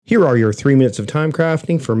Here are your 3 minutes of time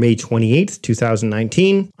crafting for May 28th,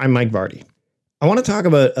 2019. I'm Mike Vardy. I want to talk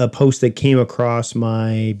about a post that came across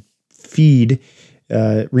my feed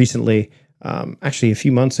recently, actually a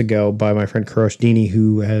few months ago, by my friend Kourosh Dini,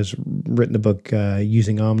 who has written the book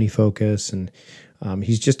Using OmniFocus, and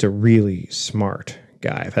he's just a really smart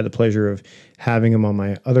guy. I've had the pleasure of having him on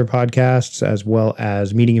my other podcasts, as well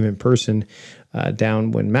as meeting him in person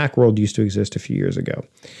down when Macworld used to exist a few years ago.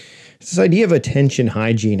 It's this idea of attention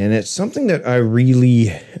hygiene, and it's something that I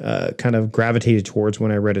really kind of gravitated towards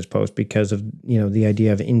when I read his post because of, the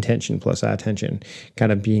idea of intention plus attention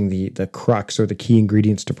kind of being the crux or the key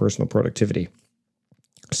ingredients to personal productivity.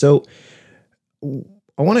 So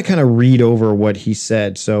I want to kind of read over what he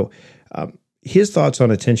said. So his thoughts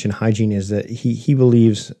on attention hygiene is that he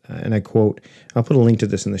believes, and I quote, I'll put a link to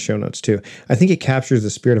this in the show notes too, I think it captures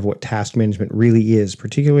the spirit of what task management really is,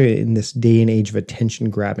 particularly in this day and age of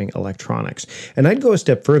attention-grabbing electronics. And I'd go a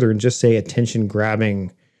step further and just say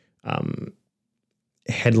attention-grabbing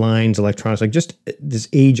headlines, electronics, like just this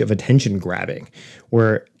age of attention-grabbing,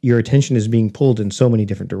 where your attention is being pulled in so many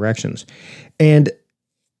different directions. And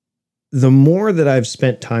the more that I've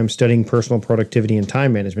spent time studying personal productivity and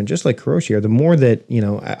time management, just like Kourosh here, the more that,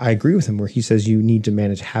 I agree with him where he says you need to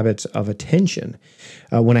manage habits of attention.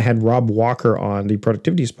 When I had Rob Walker on the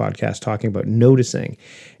Productivities podcast talking about noticing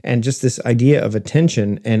and just this idea of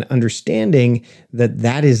attention and understanding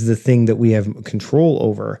that is the thing that we have control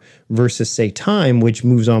over versus, say, time, which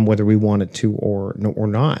moves on whether we want it to or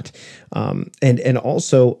not. And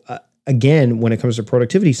also, again, when it comes to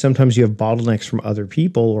productivity, sometimes you have bottlenecks from other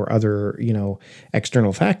people or other,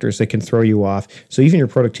 external factors that can throw you off. So even your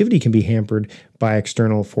productivity can be hampered by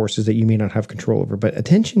external forces that you may not have control over. But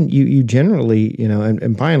attention, you generally,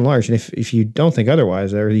 and by and large, and if you don't think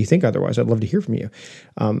otherwise or you think otherwise, I'd love to hear from you.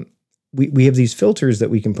 We have these filters that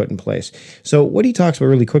we can put in place. So what he talks about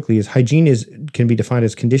really quickly is hygiene can be defined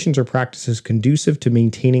as conditions or practices conducive to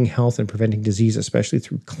maintaining health and preventing disease, especially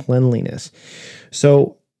through cleanliness.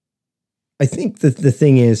 So I think that the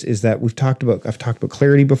thing is that I've talked about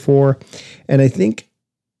clarity before, and I think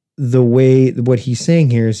what he's saying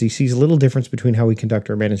here is he sees a little difference between how we conduct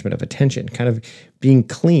our management of attention, kind of being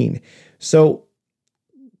clean. So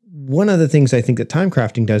one of the things I think that time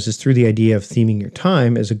crafting does is through the idea of theming your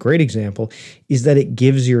time, as a great example, is that it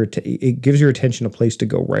gives your attention a place to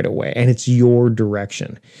go right away, and it's your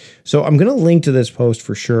direction. So I'm going to link to this post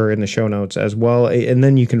for sure in the show notes as well, and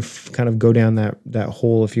then you can kind of go down that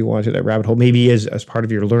hole if you want to, that rabbit hole, maybe as part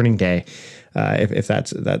of your learning day, if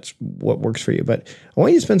that's what works for you. But I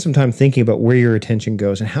want you to spend some time thinking about where your attention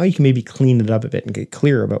goes and how you can maybe clean it up a bit and get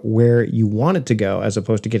clear about where you want it to go, as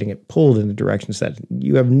opposed to getting it pulled in the directions that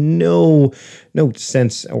you have no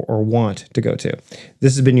sense or want to go to.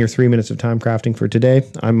 This has been your 3 minutes of time crafting for today.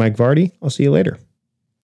 I'm Mike Vardy. I'll see you later.